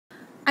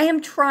I am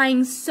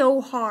trying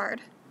so hard.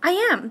 I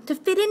am, to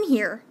fit in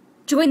here.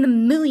 Join the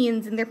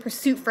millions in their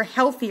pursuit for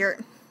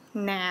healthier,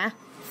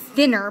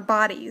 thinner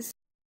bodies.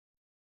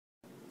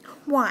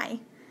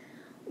 Why?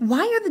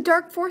 Why are the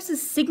dark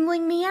forces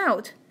signaling me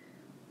out?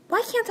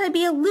 Why can't I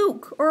be a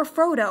Luke or a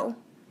Frodo?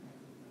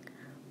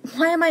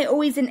 Why am I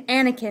always an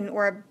Anakin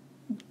or a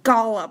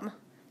Gollum?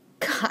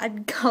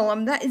 God,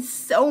 Gollum, that is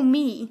so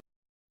me.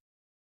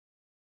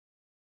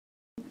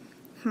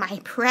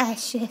 My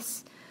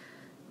precious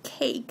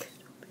cake.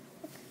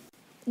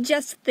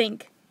 Just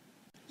think,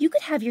 you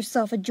could have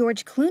yourself a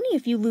George Clooney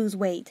if you lose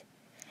weight.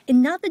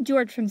 And not the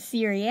George from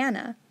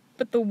Syriana,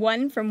 but the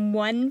one from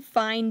One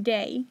Fine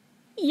Day.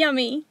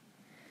 Yummy.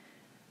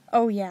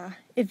 Oh yeah,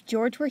 if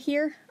George were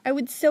here, I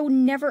would so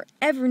never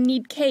ever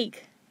need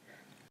cake.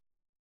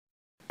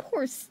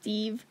 Poor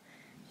Steve.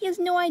 He has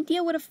no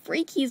idea what a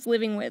freak he's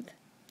living with.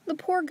 The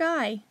poor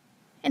guy.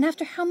 And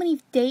after how many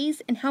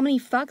days and how many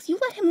fucks, you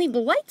let him leave the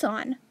lights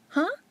on,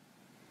 huh?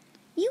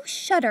 You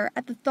shudder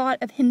at the thought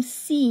of him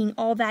seeing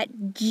all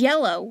that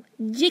jello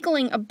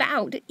jiggling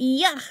about.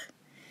 Yuck!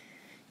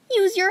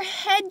 Use your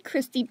head,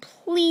 Christie.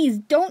 Please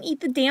don't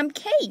eat the damn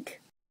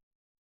cake.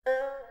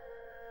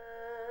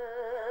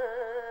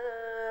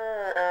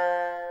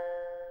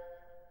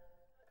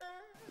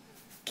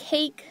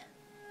 Cake,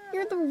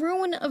 you're the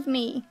ruin of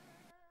me.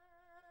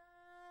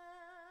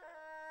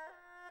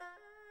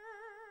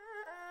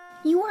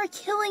 You are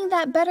killing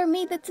that better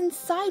me that's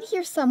inside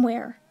here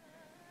somewhere.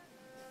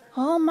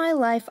 All my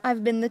life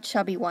I've been the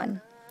chubby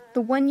one,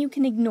 the one you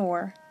can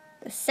ignore,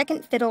 the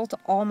second fiddle to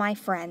all my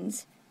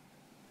friends.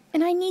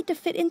 And I need to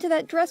fit into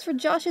that dress for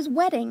Josh's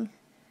wedding.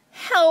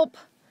 Help!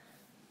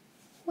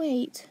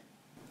 Wait.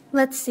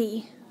 Let's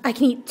see. I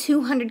can eat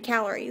 200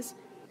 calories.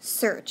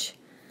 Search.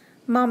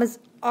 Mama's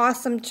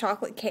awesome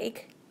chocolate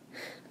cake.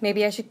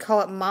 Maybe I should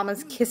call it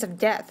Mama's Kiss of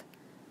Death.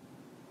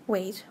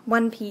 Wait,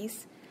 1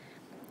 piece.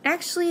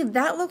 Actually,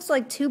 that looks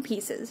like 2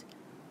 pieces.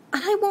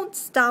 And I won't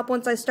stop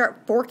once I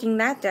start forking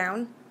that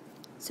down.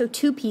 So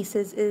 2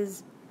 pieces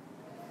is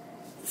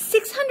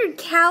 600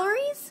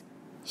 calories?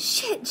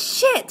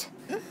 Shit!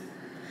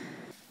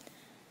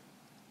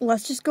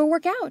 Let's just go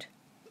work out.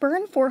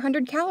 Burn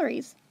 400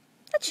 calories.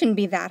 That shouldn't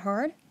be that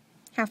hard.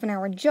 Half an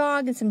hour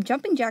jog and some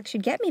jumping jacks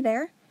should get me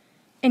there.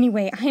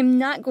 Anyway, I am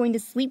not going to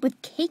sleep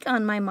with cake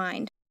on my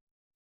mind.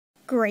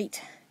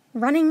 Great.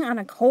 Running on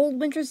a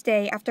cold winter's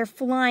day after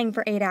flying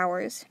for 8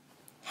 hours.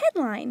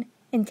 Headline: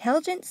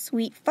 Intelligent,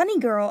 sweet, funny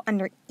girl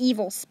under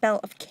evil spell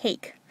of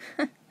cake.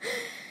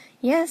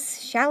 Yes,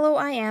 shallow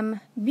I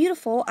am,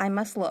 beautiful I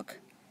must look.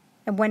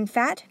 And when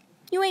fat,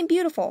 you ain't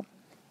beautiful.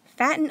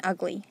 Fat and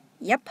ugly.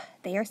 Yep,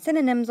 they are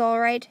synonyms all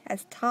right,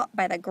 as taught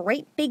by the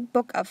great big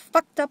book of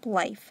fucked up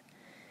life.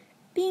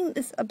 Being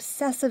this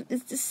obsessive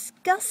is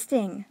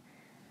disgusting.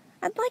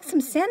 I'd like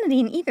some sanity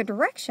in either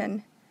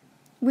direction.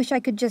 Wish I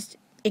could just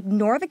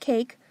ignore the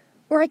cake,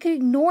 or I could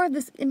ignore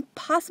this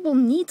impossible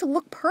need to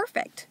look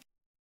perfect.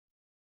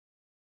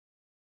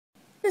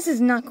 This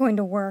is not going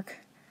to work.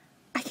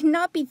 I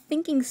cannot be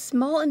thinking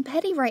small and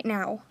petty right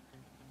now.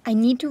 I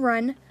need to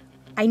run,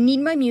 I need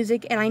my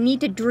music, and I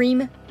need to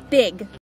dream big.